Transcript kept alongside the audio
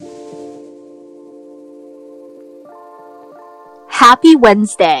Happy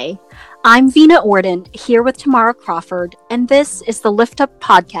Wednesday. I'm Vina Orden, here with Tamara Crawford, and this is the Lift Up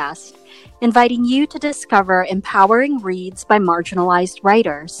Podcast, inviting you to discover empowering reads by marginalized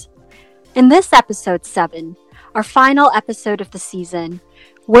writers. In this episode 7, our final episode of the season,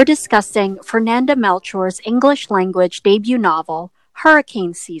 we're discussing Fernanda Melchor's English language debut novel,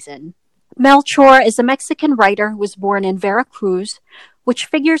 Hurricane Season. Melchor is a Mexican writer who was born in Veracruz, which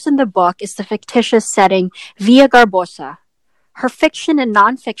figures in the book as the fictitious setting Villa Garbosa. Her fiction and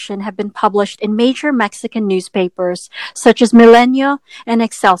nonfiction have been published in major Mexican newspapers such as Milenio and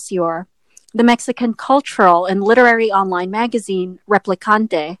Excelsior, the Mexican cultural and literary online magazine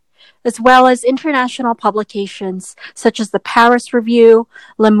Replicante, as well as international publications such as the Paris Review,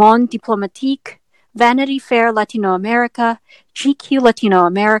 Le Monde Diplomatique, Vanity Fair Latino America, GQ Latino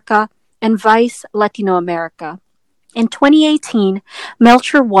America, and Vice Latino America. In 2018,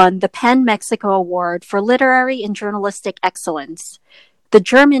 Melchor won the PEN Mexico Award for Literary and Journalistic Excellence. The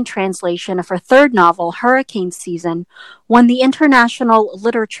German translation of her third novel, Hurricane Season, won the International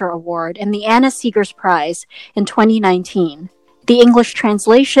Literature Award and the Anna Seegers Prize in 2019. The English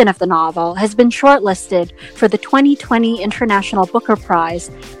translation of the novel has been shortlisted for the 2020 International Booker Prize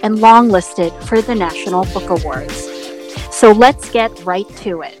and longlisted for the National Book Awards. So let's get right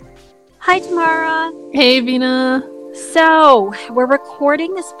to it. Hi, Tamara. Hey, Vina. So, we're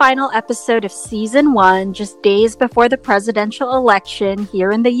recording this final episode of Season 1 just days before the presidential election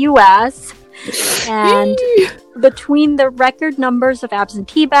here in the U.S. And between the record numbers of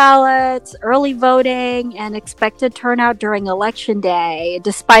absentee ballots, early voting, and expected turnout during Election Day,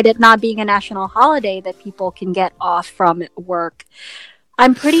 despite it not being a national holiday that people can get off from at work,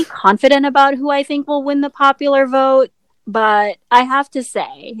 I'm pretty confident about who I think will win the popular vote. But I have to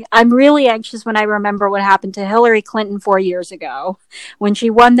say, I'm really anxious when I remember what happened to Hillary Clinton 4 years ago, when she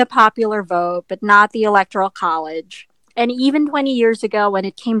won the popular vote, but not the Electoral College. And even 20 years ago, when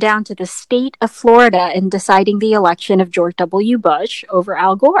it came down to the state of Florida in deciding the election of George W. Bush over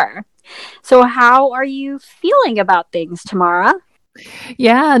Al Gore. So how are you feeling about things, Tamara?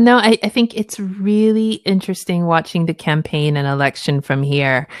 Yeah, no, I think it's really interesting watching the campaign and election from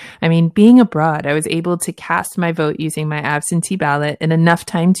here. I mean, being abroad, I was able to cast my vote using my absentee ballot in enough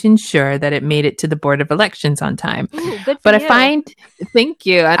time to ensure that it made it to the Board of Elections on time. Ooh, good for but you. Thank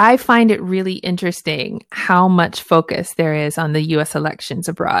you. I find it really interesting how much focus there is on the US elections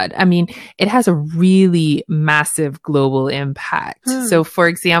abroad. I mean, it has a really massive global impact. So, for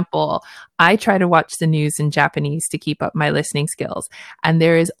example, I try to watch the news in Japanese to keep up my listening skills. And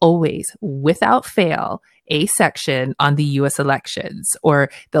there is always, without fail, a section on the US elections, or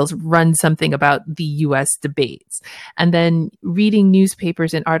they'll run something about the US debates. And then reading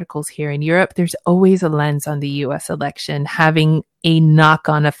newspapers and articles here in Europe, there's always a lens on the US election having a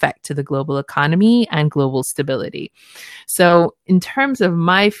knock-on effect to the global economy and global stability. So in terms of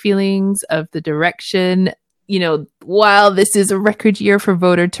my feelings of the direction, while this is a record year for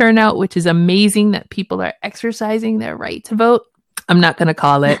voter turnout, which is amazing that people are exercising their right to vote, I'm not going to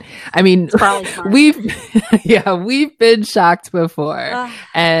call it. I mean, we've been shocked before.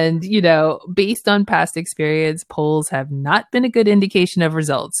 And, based on past experience, polls have not been a good indication of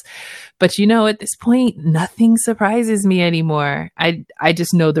results. But, at this point, nothing surprises me anymore. I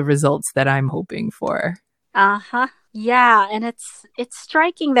just know the results that I'm hoping for. Uh-huh. Yeah, and it's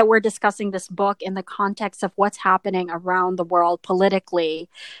striking that we're discussing this book in the context of what's happening around the world politically.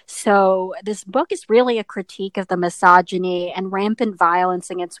 So this book is really a critique of the misogyny and rampant violence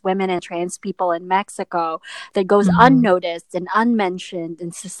against women and trans people in Mexico that goes unnoticed and unmentioned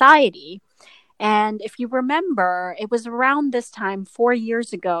in society. And if you remember, it was around this time 4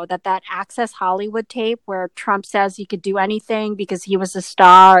 years ago that Access Hollywood tape where Trump says he could do anything because he was a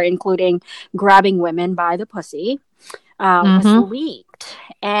star, including grabbing women by the pussy, was leaked.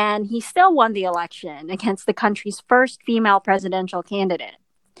 And he still won the election against the country's first female presidential candidate.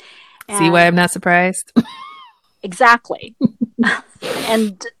 See why I'm not surprised? Exactly.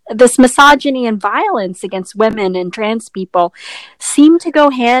 And this misogyny and violence against women and trans people seem to go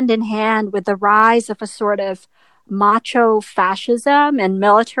hand in hand with the rise of a sort of macho fascism and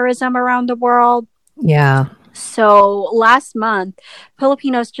militarism around the world. Yeah. So last month,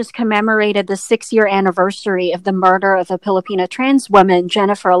 Filipinos just commemorated the 6-year anniversary of the murder of a Filipina trans woman,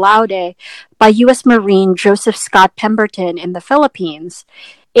 Jennifer Laude, by U.S. Marine Joseph Scott Pemberton in the Philippines.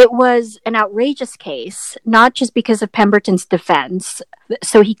 It was an outrageous case, not just because of Pemberton's defense.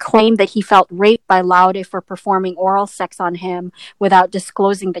 So he claimed that he felt raped by Laude for performing oral sex on him without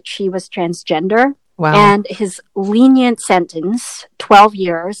disclosing that she was transgender. Wow. And his lenient sentence, 12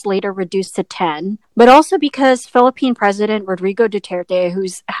 years, later reduced to 10, but also because Philippine President Rodrigo Duterte,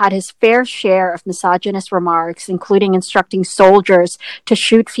 who's had his fair share of misogynist remarks, including instructing soldiers to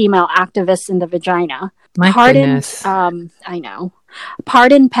shoot female activists in the vagina, My goodness. I know,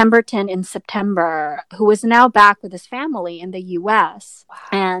 pardoned Pemberton in September, who is now back with his family in the U.S. Wow.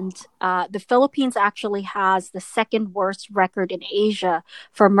 And the Philippines actually has the second worst record in Asia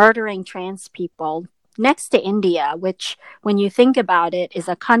for murdering trans people, next to India, which, when you think about it, is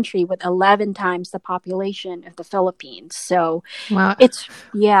a country with 11 times the population of the Philippines. So wow. it's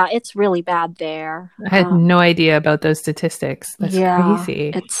really bad there. I had no idea about those statistics. That's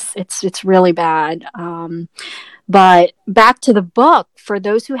crazy. It's really bad. But back to the book, for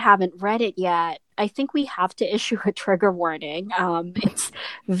those who haven't read it yet, I think we have to issue a trigger warning. It's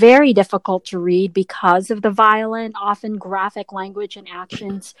very difficult to read because of the violent, often graphic language and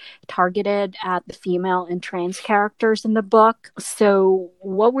actions targeted at the female and trans characters in the book. So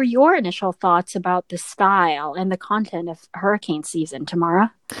what were your initial thoughts about the style and the content of hurricane season,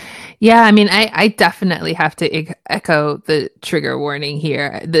 Tamara? Yeah, I mean, I definitely have to echo the trigger warning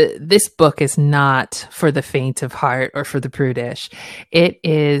here. This book is not for the faint of heart or for the prudish. It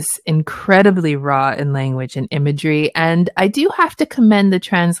is incredibly raw in language and imagery. And I do have to commend the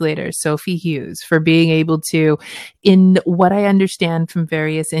translator, Sophie Hughes, for being able to, in what I understand from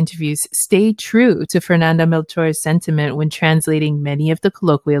various interviews, stay true to Fernanda Melchor's sentiment when translating many of the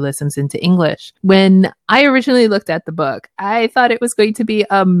colloquialisms into English. When I originally looked at the book, I thought it was going to be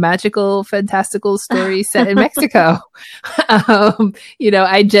a magical, fantastical story set in Mexico.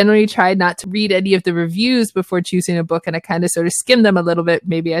 I generally try not to read any of the reviews before choosing a book, and I kind of sort of skim them a little bit.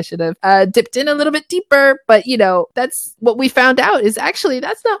 Maybe I should have dipped in a little bit deeper, but that's what we found out is actually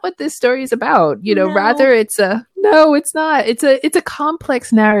that's not what this story is about. Rather it's not. It's a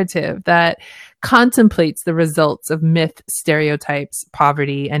complex narrative that contemplates the results of myth, stereotypes,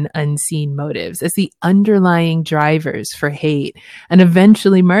 poverty, and unseen motives as the underlying drivers for hate and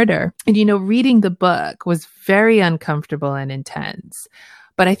eventually murder. And, reading the book was very uncomfortable and intense.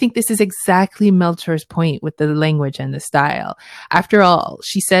 But I think this is exactly Melchor's point with the language and the style. After all,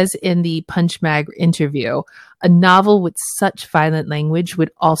 she says in the Punch Mag interview, a novel with such violent language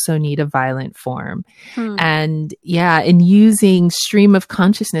would also need a violent form. And in using stream of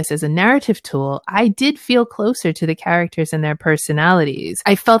consciousness as a narrative tool, I did feel closer to the characters and their personalities.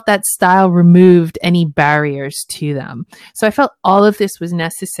 I felt that style removed any barriers to them. So I felt all of this was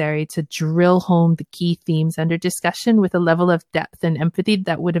necessary to drill home the key themes under discussion with a level of depth and empathy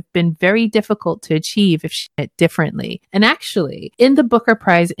that would have been very difficult to achieve if she did it differently. And actually, in the Booker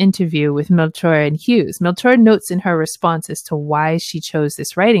Prize interview with Melchor and Hughes, Melchor notes in her response as to why she chose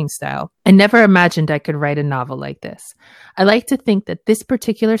this writing style. I never imagined I could write a novel like this. I like to think that this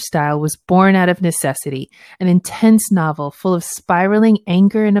particular style was born out of necessity. An intense novel full of spiraling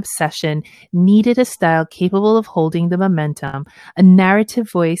anger and obsession needed a style capable of holding the momentum, a narrative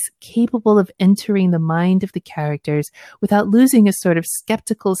voice capable of entering the mind of the characters without losing a sort of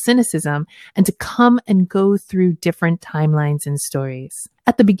skeptical cynicism, and to come and go through different timelines and stories.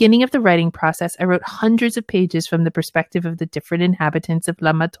 At the beginning of the writing process, I wrote hundreds of pages from the perspective of the different inhabitants of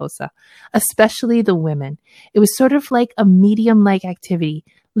La Matosa, especially the women. It was sort of like a medium-like activity,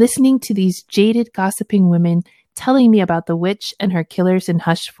 listening to these jaded, gossiping women telling me about the witch and her killers in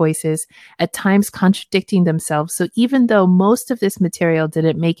hushed voices, at times contradicting themselves. So even though most of this material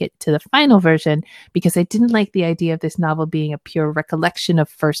didn't make it to the final version, because I didn't like the idea of this novel being a pure recollection of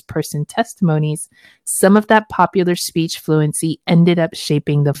first-person testimonies, some of that popular speech fluency ended up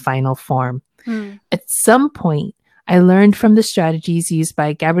shaping the final form. At some point, I learned from the strategies used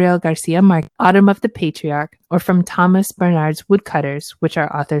by Gabriel Garcia Marquez, Autumn of the Patriarch, or from Thomas Bernard's Woodcutters, which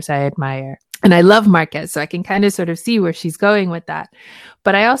are authors I admire. And I love Marquez, so I can kind of sort of see where she's going with that.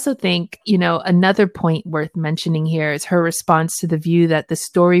 But I also think, another point worth mentioning here is her response to the view that the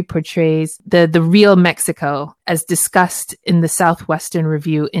story portrays the real Mexico as discussed in the Southwestern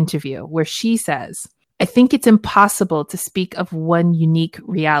Review interview, where she says, I think it's impossible to speak of one unique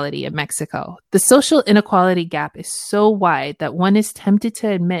reality in Mexico. The social inequality gap is so wide that one is tempted to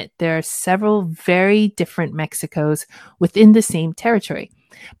admit there are several very different Mexicos within the same territory.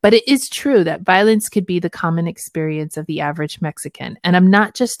 But it is true that violence could be the common experience of the average Mexican. And I'm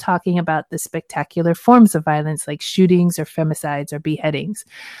not just talking about the spectacular forms of violence like shootings or femicides or beheadings,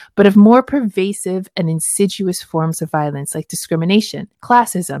 but of more pervasive and insidious forms of violence like discrimination,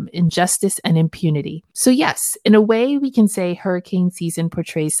 classism, injustice, and impunity. So yes, in a way, we can say hurricane season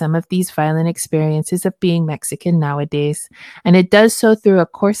portrays some of these violent experiences of being Mexican nowadays. And it does so through a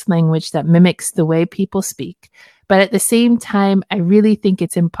coarse language that mimics the way people speak. But at the same time, I really think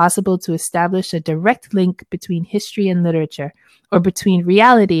it's impossible to establish a direct link between history and literature, or between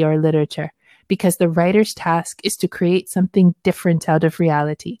reality or literature, because the writer's task is to create something different out of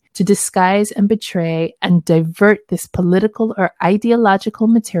reality, to disguise and betray and divert this political or ideological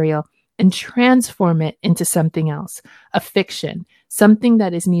material and transform it into something else, a fiction, something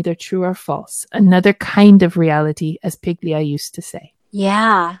that is neither true or false, another kind of reality, as Piglia used to say.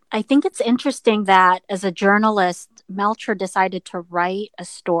 Yeah, I think it's interesting that as a journalist, Melcher decided to write a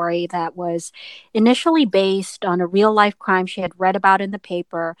story that was initially based on a real life crime she had read about in the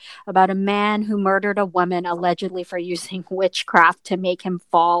paper about a man who murdered a woman allegedly for using witchcraft to make him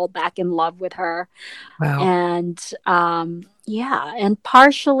fall back in love with her. Wow. And yeah, and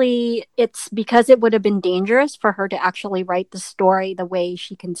partially it's because it would have been dangerous for her to actually write the story the way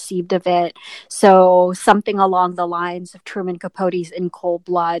she conceived of it. So something along the lines of Truman Capote's In Cold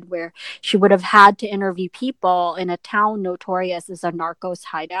Blood, where she would have had to interview people in a town notorious as a narcos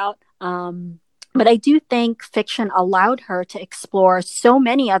hideout. But I do think fiction allowed her to explore so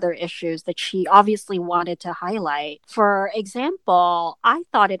many other issues that she obviously wanted to highlight. For example, I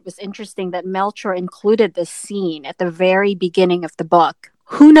thought it was interesting that Melcher included this scene at the very beginning of the book.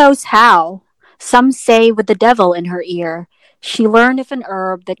 Who knows how? Some say with the devil in her ear. She learned of an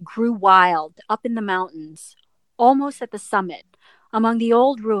herb that grew wild up in the mountains, almost at the summit, among the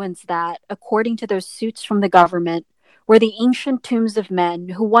old ruins that, according to those suits from the government, were the ancient tombs of men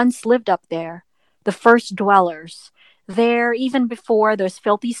who once lived up there, the first dwellers, there even before those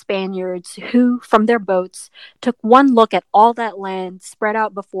filthy Spaniards who, from their boats, took one look at all that land spread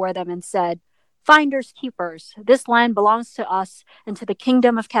out before them and said, "Finders keepers, this land belongs to us and to the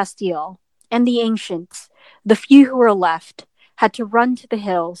kingdom of Castile." And the ancients, the few who were left, had to run to the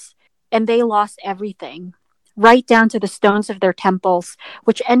hills, and they lost everything, right down to the stones of their temples,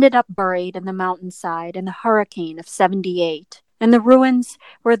 which ended up buried in the mountainside in the hurricane of 78. And the ruins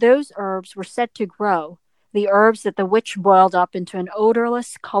where those herbs were said to grow, the herbs that the witch boiled up into an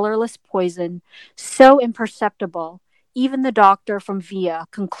odorless, colorless poison, so imperceptible, even the doctor from Villa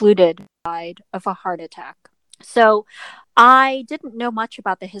concluded died of a heart attack. So I didn't know much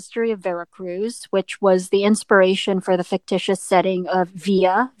about the history of Veracruz, which was the inspiration for the fictitious setting of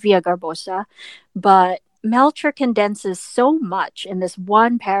Villa Garbosa, but Melcher condenses so much in this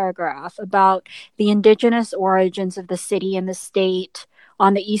one paragraph about the indigenous origins of the city and the state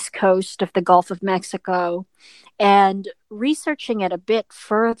on the east coast of the Gulf of Mexico. And researching it a bit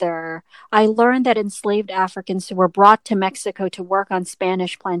further, I learned that enslaved Africans who were brought to Mexico to work on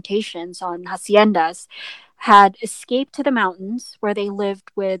Spanish plantations, on haciendas, had escaped to the mountains where they lived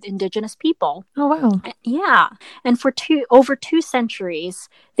with indigenous people. Oh, wow. Yeah. And for over 2 centuries,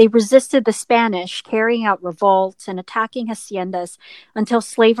 they resisted the Spanish, carrying out revolts and attacking haciendas until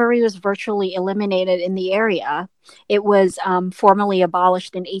slavery was virtually eliminated in the area. It was formally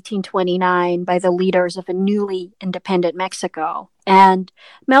abolished in 1829 by the leaders of a newly independent Mexico. And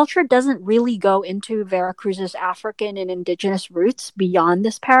Melcher doesn't really go into Veracruz's African and indigenous roots beyond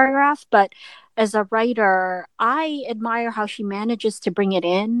this paragraph, but as a writer, I admire how she manages to bring it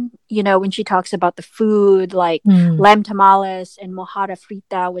in, when she talks about the food, like lamb tamales and mojada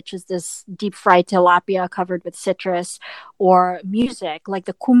frita, which is this deep fried tilapia covered with citrus, or music, like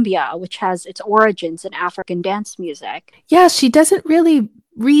the cumbia, which has its origins in African dance music. Yeah, she doesn't really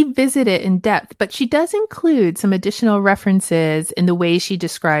revisit it in depth, but she does include some additional references in the way she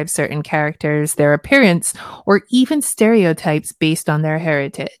describes certain characters, their appearance, or even stereotypes based on their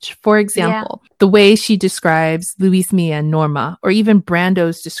heritage. For example, the way she describes Luis Milla and Norma, or even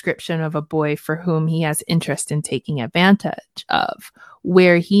Brando's description of a boy for whom he has interest in taking advantage of,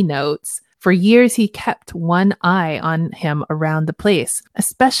 where he notes, "For years he kept one eye on him around the place,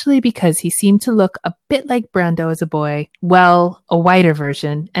 especially because he seemed to look a bit like Brando as a boy, well, a whiter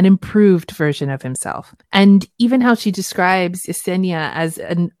version, an improved version of himself." And even how she describes Yesenia as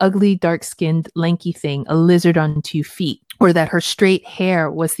an ugly, dark-skinned, lanky thing, a lizard on 2 feet, or that her straight hair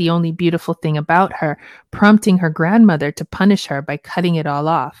was the only beautiful thing about her, prompting her grandmother to punish her by cutting it all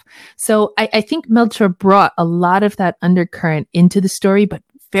off. So I think Melcher brought a lot of that undercurrent into the story, but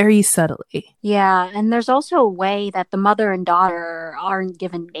very subtly. Yeah, and there's also a way that the mother and daughter aren't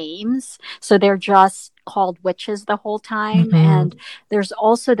given names, so they're just called witches the whole time. Mm-hmm. And there's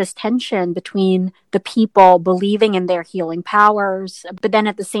also this tension between the people believing in their healing powers, but then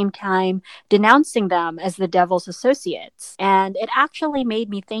at the same time denouncing them as the devil's associates. And it actually made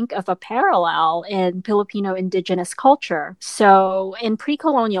me think of a parallel in Filipino indigenous culture. So in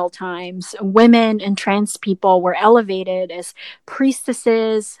pre-colonial times, women and trans people were elevated as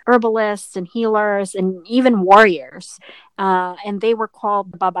priestesses, herbalists, and healers, and even warriors. and they were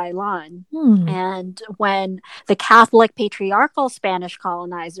called Babaylan. Hmm. And when the Catholic patriarchal Spanish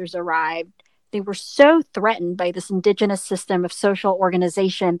colonizers arrived, they were so threatened by this indigenous system of social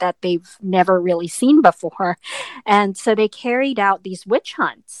organization that they've never really seen before. And so they carried out these witch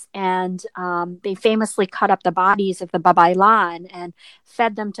hunts, and they famously cut up the bodies of the Babaylan and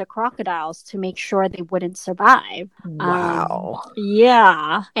fed them to crocodiles to make sure they wouldn't survive. Wow.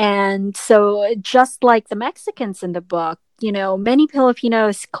 Yeah. And so, just like the Mexicans in the book, many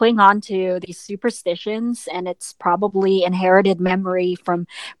Filipinos cling on to these superstitions, and it's probably inherited memory from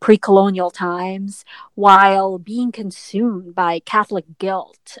pre colonial times while being consumed by Catholic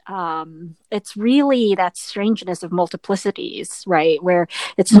guilt. It's really that strangeness of multiplicities, right? Where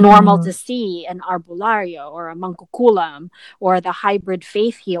it's normal to see an arbulario or a mangkukulam or the hybrid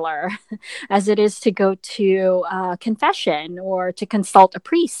faith healer as it is to go to confession or to consult a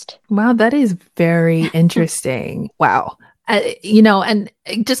priest. Wow, that is very interesting. Wow. And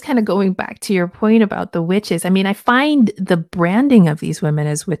just kind of going back to your point about the witches, I mean, I find the branding of these women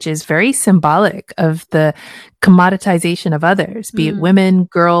as witches very symbolic of the commoditization of others, be it women,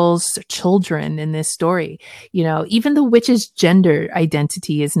 girls, children in this story. Even the witch's gender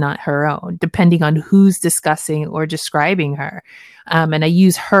identity is not her own, depending on who's discussing or describing her. And I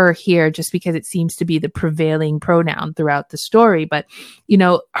use her here just because it seems to be the prevailing pronoun throughout the story. But,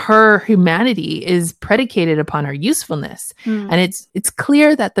 her humanity is predicated upon her usefulness. And it's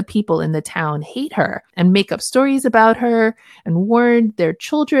clear that the people in the town hate her and make up stories about her and warn their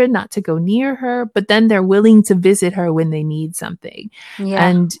children not to go near her. But then they're willing to visit her when they need something. Yeah.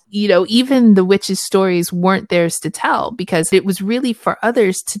 And, even the witches' stories weren't theirs to tell because it was really for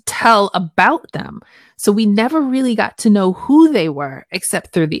others to tell about them. So we never really got to know who they were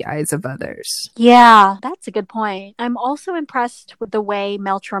except through the eyes of others. Yeah, that's a good point. I'm also impressed with the way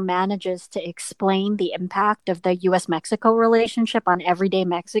Melchor manages to explain the impact of the US-Mexico relationship on everyday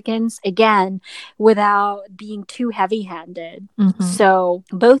Mexicans, again, without being too heavy-handed. So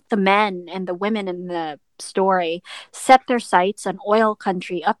both the men and the women in the story set their sights on oil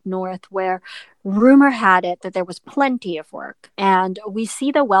country up north where rumor had it that there was plenty of work. And we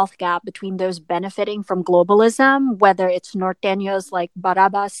see the wealth gap between those benefiting from globalism, whether it's norteños like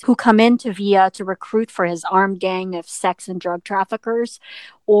Barabas, who come into Villa to recruit for his armed gang of sex and drug traffickers,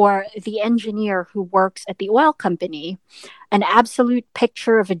 or the engineer who works at the oil company. An absolute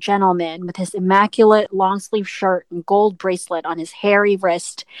picture of a gentleman with his immaculate long-sleeve shirt and gold bracelet on his hairy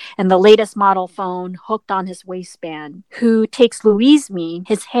wrist and the latest model phone hooked on his waistband, who takes Luismi,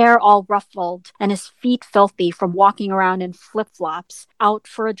 his hair all ruffled and his feet filthy from walking around in flip-flops, out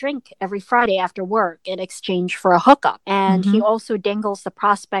for a drink every Friday after work in exchange for a hookup. And he also dangles the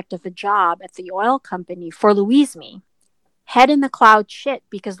prospect of a job at the oil company for Luismi. Head in the cloud shit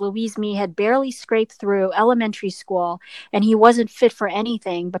because Luismi had barely scraped through elementary school and he wasn't fit for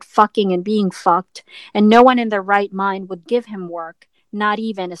anything but fucking and being fucked, and no one in their right mind would give him work, not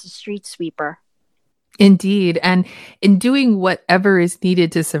even as a street sweeper. Indeed. And in doing whatever is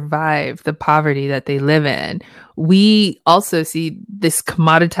needed to survive the poverty that they live in, we also see this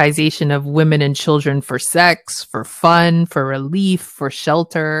commoditization of women and children for sex, for fun, for relief, for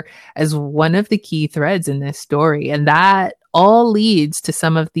shelter as one of the key threads in this story. And that all leads to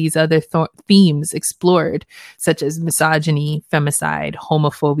some of these other themes explored, such as misogyny, femicide,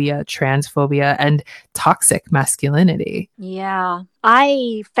 homophobia, transphobia, and toxic masculinity. Yeah.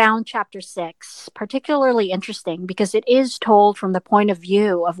 I found chapter 6 particularly interesting because it is told from the point of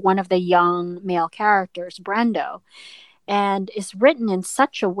view of one of the young male characters, Brando, and is written in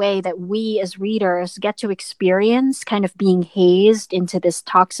such a way that we as readers get to experience kind of being hazed into this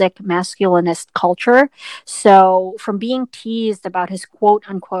toxic masculinist culture. So from being teased about his quote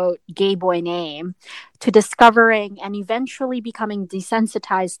unquote gay boy name, to discovering and eventually becoming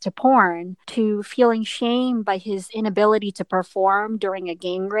desensitized to porn, to feeling shame by his inability to perform during a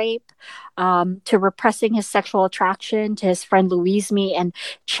gang rape, to repressing his sexual attraction to his friend Luismi and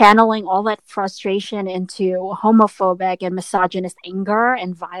channeling all that frustration into homophobic and misogynist anger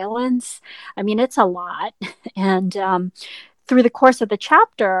and violence. I mean, it's a lot. And through the course of the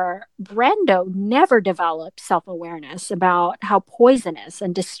chapter, Brando never developed self-awareness about how poisonous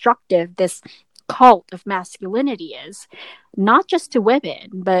and destructive this cult of masculinity is, not just to women,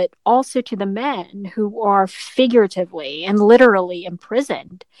 but also to the men who are figuratively and literally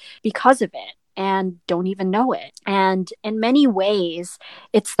imprisoned because of it and don't even know it. And in many ways,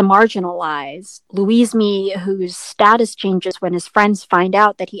 it's the marginalized, Luismi, whose status changes when his friends find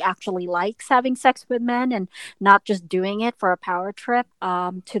out that he actually likes having sex with men and not just doing it for a power trip,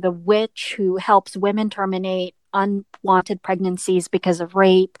 to the witch who helps women terminate unwanted pregnancies because of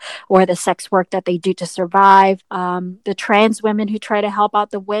rape or the sex work that they do to survive. The trans women who try to help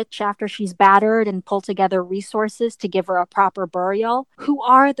out the witch after she's battered and pull together resources to give her a proper burial, who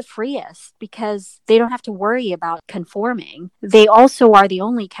are the freest because they don't have to worry about conforming. They also are the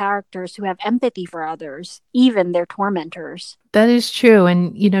only characters who have empathy for others, even their tormentors. That is true.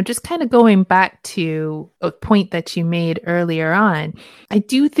 And, just kind of going back to a point that you made earlier on, I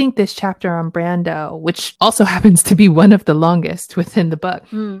do think this chapter on Brando, which also happens to be one of the longest within the book,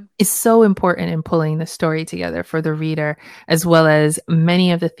 is so important in pulling the story together for the reader, as well as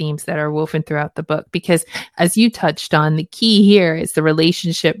many of the themes that are woven throughout the book. Because as you touched on, the key here is the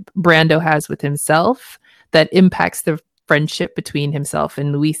relationship Brando has with himself that impacts the friendship between himself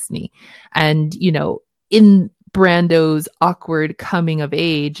and Luismi. And, in Brando's awkward coming of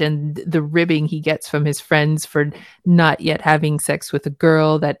age and the ribbing he gets from his friends for not yet having sex with a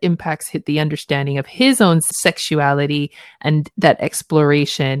girl, that impacts the understanding of his own sexuality and that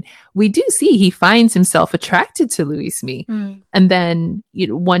exploration. We do see he finds himself attracted to Luismi. And then,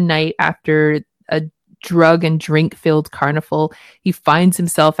 one night after a drug and drink filled carnival, he finds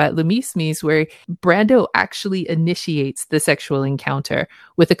himself at Luismi's, where Brando actually initiates the sexual encounter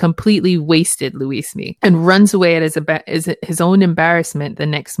with a completely wasted Luismi and runs away at his own embarrassment the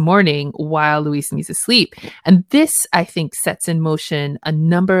next morning while Luismi's asleep. And this, I think, sets in motion a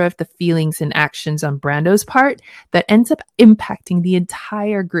number of the feelings and actions on Brando's part that ends up impacting the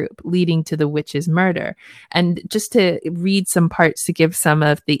entire group, leading to the witch's murder. And just to read some parts to give some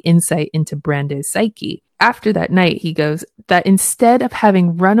of the insight into Brando's psyche. After that night, he goes that instead of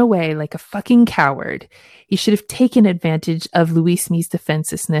having run away like a fucking coward, he should have taken advantage of Luismi's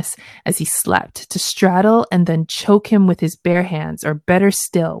defensiveness as he slept to straddle and then choke him with his bare hands, or better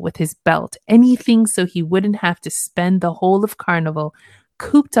still, with his belt, anything so he wouldn't have to spend the whole of Carnival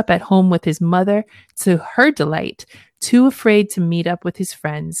cooped up at home with his mother, to her delight, too afraid to meet up with his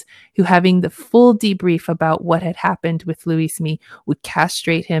friends, who, having the full debrief about what had happened with Luismi, would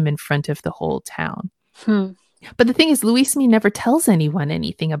castrate him in front of the whole town. But the thing is, Luismi never tells anyone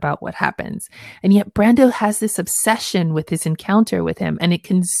anything about what happens. And yet Brando has this obsession with his encounter with him, and it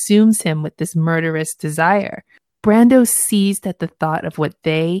consumes him with this murderous desire. Brando seized at the thought of what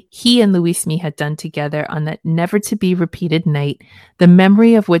he and Luismi had done together on that never-to-be-repeated night, the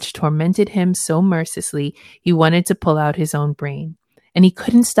memory of which tormented him so mercilessly he wanted to pull out his own brain. And he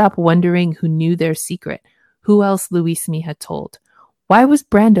couldn't stop wondering who knew their secret, who else Luismi had told. Why was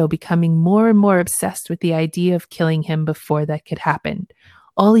Brando becoming more and more obsessed with the idea of killing him before that could happen?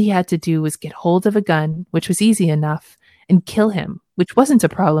 All he had to do was get hold of a gun, which was easy enough, and kill him, which wasn't a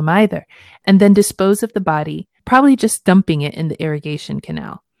problem either, and then dispose of the body, probably just dumping it in the irrigation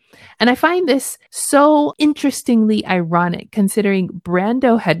canal. And I find this so interestingly ironic, considering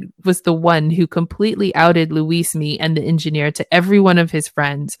Brando was the one who completely outed Luismi and the engineer to every one of his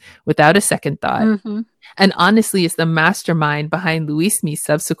friends without a second thought. And honestly is the mastermind behind Luismi's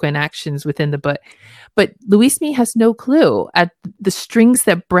subsequent actions within the book. But Luismi has no clue at the strings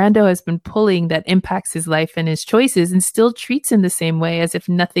that Brando has been pulling that impacts his life and his choices, and still treats him the same way as if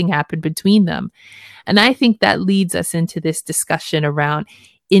nothing happened between them. And I think that leads us into this discussion around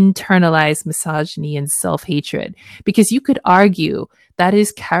internalized misogyny and self-hatred, because you could argue that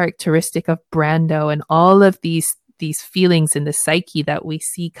is characteristic of Brando and all of these feelings in the psyche that we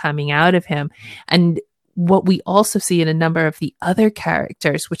see coming out of him, and what we also see in a number of the other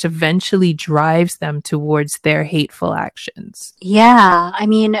characters, which eventually drives them towards their hateful actions. Yeah, I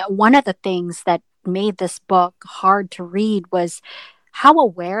mean, one of the things that made this book hard to read was how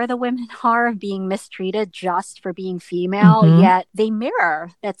aware the women are of being mistreated just for being female, yet they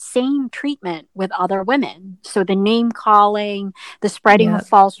mirror that same treatment with other women. So the name calling, the spreading of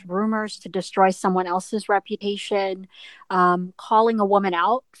false rumors to destroy someone else's reputation, calling a woman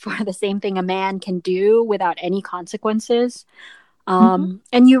out for the same thing a man can do without any consequences.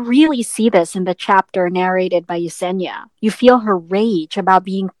 And you really see this in the chapter narrated by Yesenia. You feel her rage about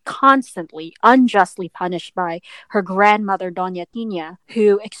being constantly, unjustly punished by her grandmother, Doña Tina,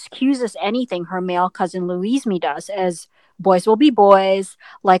 who excuses anything her male cousin Luismi does as boys will be boys,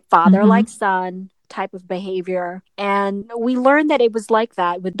 like father, like son type of behavior. And we learned that it was like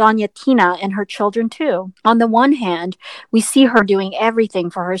that with Doña Tina and her children too. On the one hand, we see her doing everything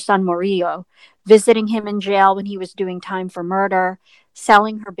for her son Murillo, visiting him in jail when he was doing time for murder,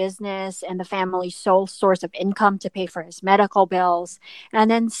 selling her business and the family's sole source of income to pay for his medical bills, and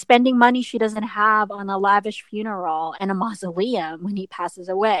then spending money she doesn't have on a lavish funeral and a mausoleum when he passes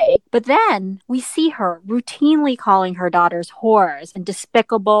away. But then we see her routinely calling her daughters whores and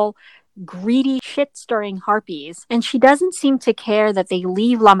despicable, greedy, shit-stirring harpies, and she doesn't seem to care that they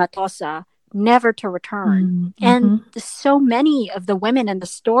leave La Matosa never to return. And so many of the women in the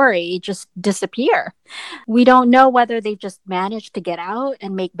story just disappear. We don't know whether they've just managed to get out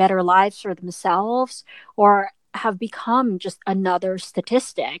and make better lives for themselves or have become just another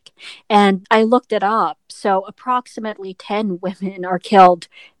statistic. And I looked it up. So approximately 10 women are killed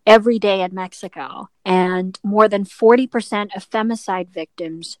every day in Mexico. And more than 40% of femicide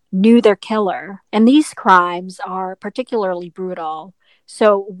victims knew their killer. And these crimes are particularly brutal.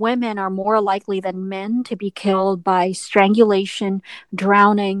 So women are more likely than men to be killed by strangulation,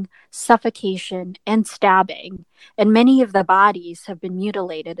 drowning, suffocation, and stabbing. And many of the bodies have been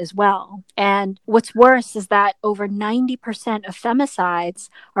mutilated as well. And what's worse is that over 90% of femicides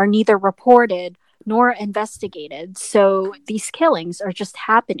are neither reported nor investigated. So these killings are just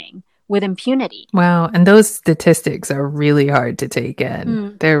happening with impunity. Wow. And those statistics are really hard to take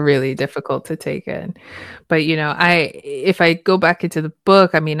in. They're really difficult to take in. But, you know, if I go back into the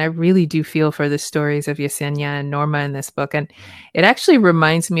book, I mean, I really do feel for the stories of Yesenia and Norma in this book. And it actually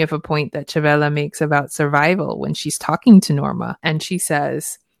reminds me of a point that Chavela makes about survival when she's talking to Norma. And she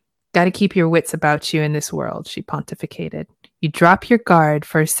says, "Got to keep your wits about you in this world," she pontificated. "You drop your guard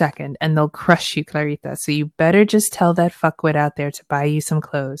for a second and they'll crush you, Clarita. So you better just tell that fuckwit out there to buy you some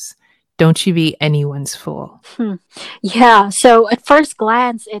clothes. Don't you be anyone's fool." Yeah, so at first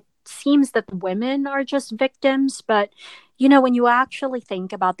glance, it seems that the women are just victims, but you know, when you actually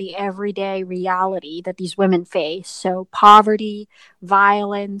think about the everyday reality that these women face, so poverty,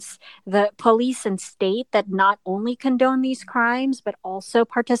 violence, the police and state that not only condone these crimes, but also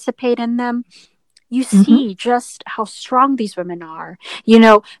participate in them, you see just how strong these women are, you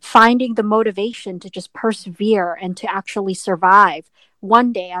know, finding the motivation to just persevere and to actually survive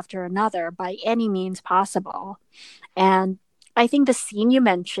one day after another by any means possible. And I think the scene you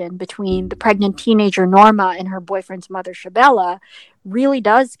mentioned between the pregnant teenager Norma and her boyfriend's mother, Shabella, really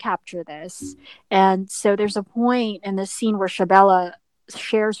does capture this. And so there's a point in the scene where Shabella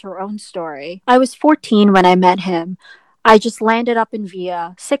shares her own story. "I was 14 when I met him. I just landed up in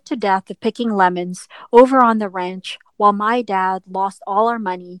Villa, sick to death of picking lemons over on the ranch while my dad lost all our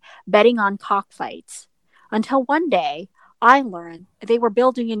money betting on cockfights. Until one day, I learned they were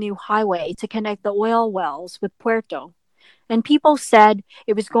building a new highway to connect the oil wells with Puerto. And people said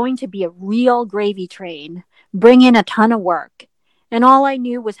it was going to be a real gravy train, bring in a ton of work. And all I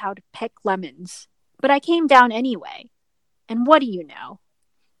knew was how to pick lemons. But I came down anyway. And what do you know?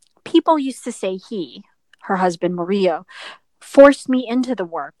 People used to say he," her husband Murillo, "forced me into the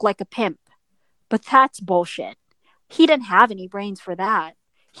work like a pimp. But that's bullshit. He didn't have any brains for that.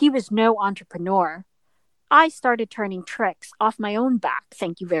 He was no entrepreneur. I started turning tricks off my own back,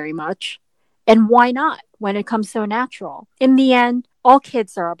 thank you very much. And why not when it comes so natural? In the end, all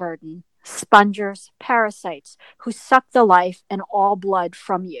kids are a burden. Spongers, parasites who suck the life and all blood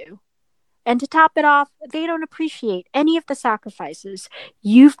from you. And to top it off, they don't appreciate any of the sacrifices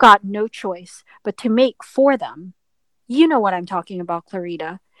you've got no choice but to make for them. You know what I'm talking about,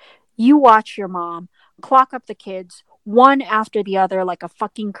 Clarita. You watch your mom clock up the kids one after the other like a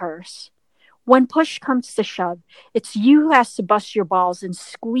fucking curse. When push comes to shove, it's you who has to bust your balls and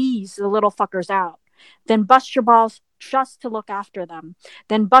squeeze the little fuckers out. Then bust your balls just to look after them.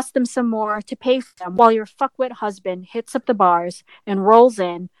 Then bust them some more to pay for them while your fuckwit husband hits up the bars and rolls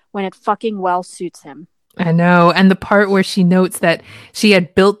in when it fucking well suits him." I know. And the part where she notes that she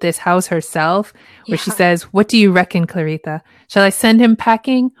had built this house herself, where she says, "What do you reckon, Clarita? Shall I send him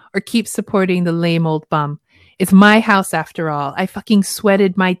packing or keep supporting the lame old bum? It's my house after all. I fucking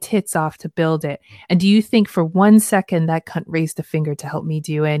sweated my tits off to build it. And do you think for 1 second that cunt raised a finger to help me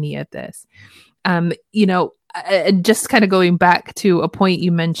do any of this?" You know, just kind of going back to a point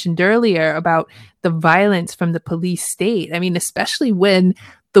you mentioned earlier about the violence from the police state. I mean, especially when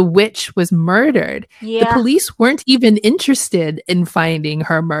the witch was murdered, the police weren't even interested in finding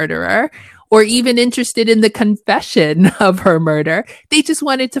her murderer or even interested in the confession of her murder. They just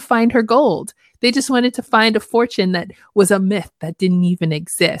wanted to find her gold. They just wanted to find a fortune that was a myth that didn't even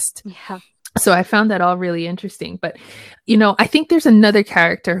exist. Yeah. So I found that all really interesting. But, you know, I think there's another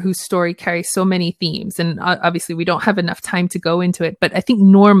character whose story carries so many themes. And obviously we don't have enough time to go into it. But I think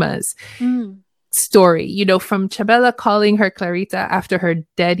Norma's story, you know, from Chabela calling her Clarita after her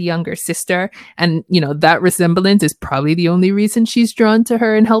dead younger sister. And, you know, that resemblance is probably the only reason she's drawn to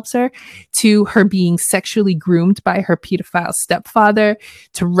her and helps her, to her being sexually groomed by her pedophile stepfather,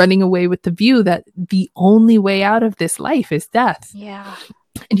 to running away with the view that the only way out of this life is death. Yeah.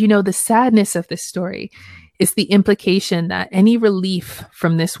 And, you know, the sadness of this story is the implication that any relief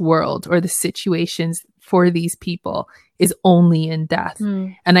from this world or the situations for these people is only in death.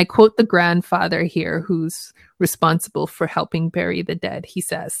 And I quote the grandfather here who's responsible for helping bury the dead. He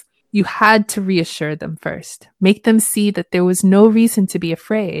says, You had to reassure them first, make them see that there was no reason to be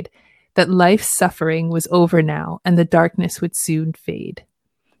afraid, that life's suffering was over now and the darkness would soon fade.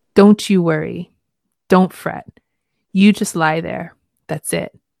 Don't you worry. Don't fret. You just lie there. That's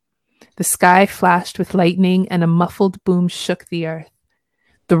it. The sky flashed with lightning and a muffled boom shook the earth.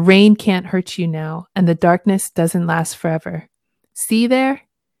 The rain can't hurt you now, and the darkness doesn't last forever. See there?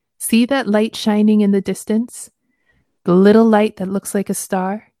 See that light shining in the distance? The little light that looks like a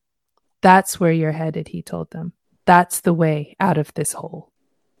star? That's where you're headed, he told them. That's the way out of this hole.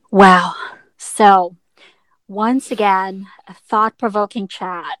 Wow. So, once again, a thought-provoking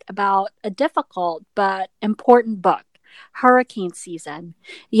chat about a difficult but important book, Hurricane Season.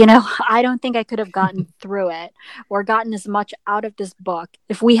 You know, I don't think I could have gotten through it or gotten as much out of this book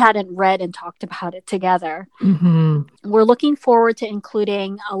if we hadn't read and talked about it together. Mm-hmm. We're looking forward to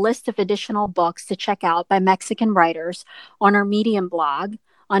including a list of additional books to check out by Mexican writers on our Medium blog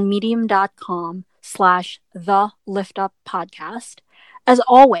on medium.com/theliftuppodcast. As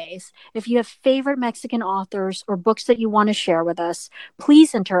always, if you have favorite Mexican authors or books that you want to share with us,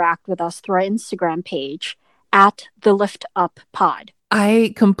 please interact with us through our Instagram page @theliftuppod.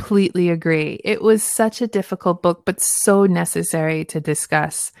 I completely agree. It was such a difficult book, but so necessary to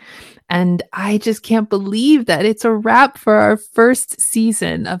discuss. And I just can't believe that it's a wrap for our first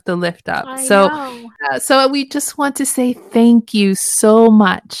season of The Lift Up. So we just want to say thank you so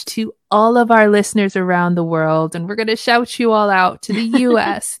much to all of our listeners around the world. And we're going to shout you all out to the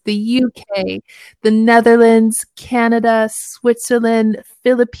US, the UK, the Netherlands, Canada, Switzerland,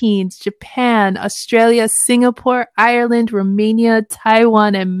 Philippines, Japan, Australia, Singapore, Ireland, Romania,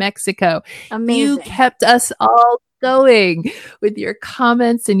 Taiwan, and Mexico. Amazing. You kept us all going with your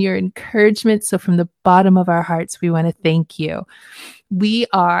comments and your encouragement. So from the bottom of our hearts, we want to thank you. We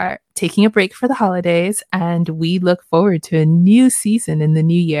are taking a break for the holidays and we look forward to a new season in the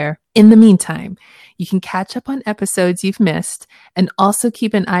new year. In the meantime, you can catch up on episodes you've missed and also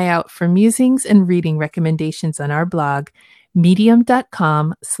keep an eye out for musings and reading recommendations on our blog,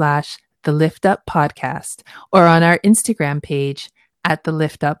 medium.com/theliftuppodcast, or on our Instagram page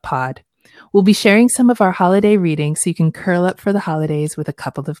 @theliftuppod. We'll be sharing some of our holiday readings so you can curl up for the holidays with a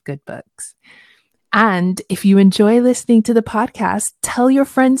couple of good books. And if you enjoy listening to the podcast, tell your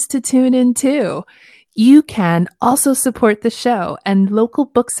friends to tune in too. You can also support the show and local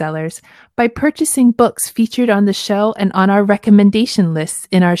booksellers by purchasing books featured on the show and on our recommendation lists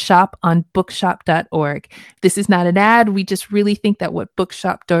in our shop on bookshop.org. This is not an ad. We just really think that what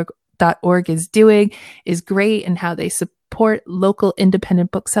bookshop.org is doing is great and how they support local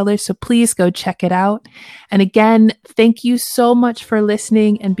independent booksellers. So please go check it out. And again, thank you so much for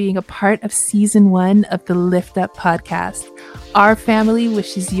listening and being a part of season 1 of the Lift Up podcast. Our family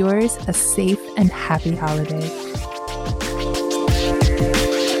wishes yours a safe and happy holiday.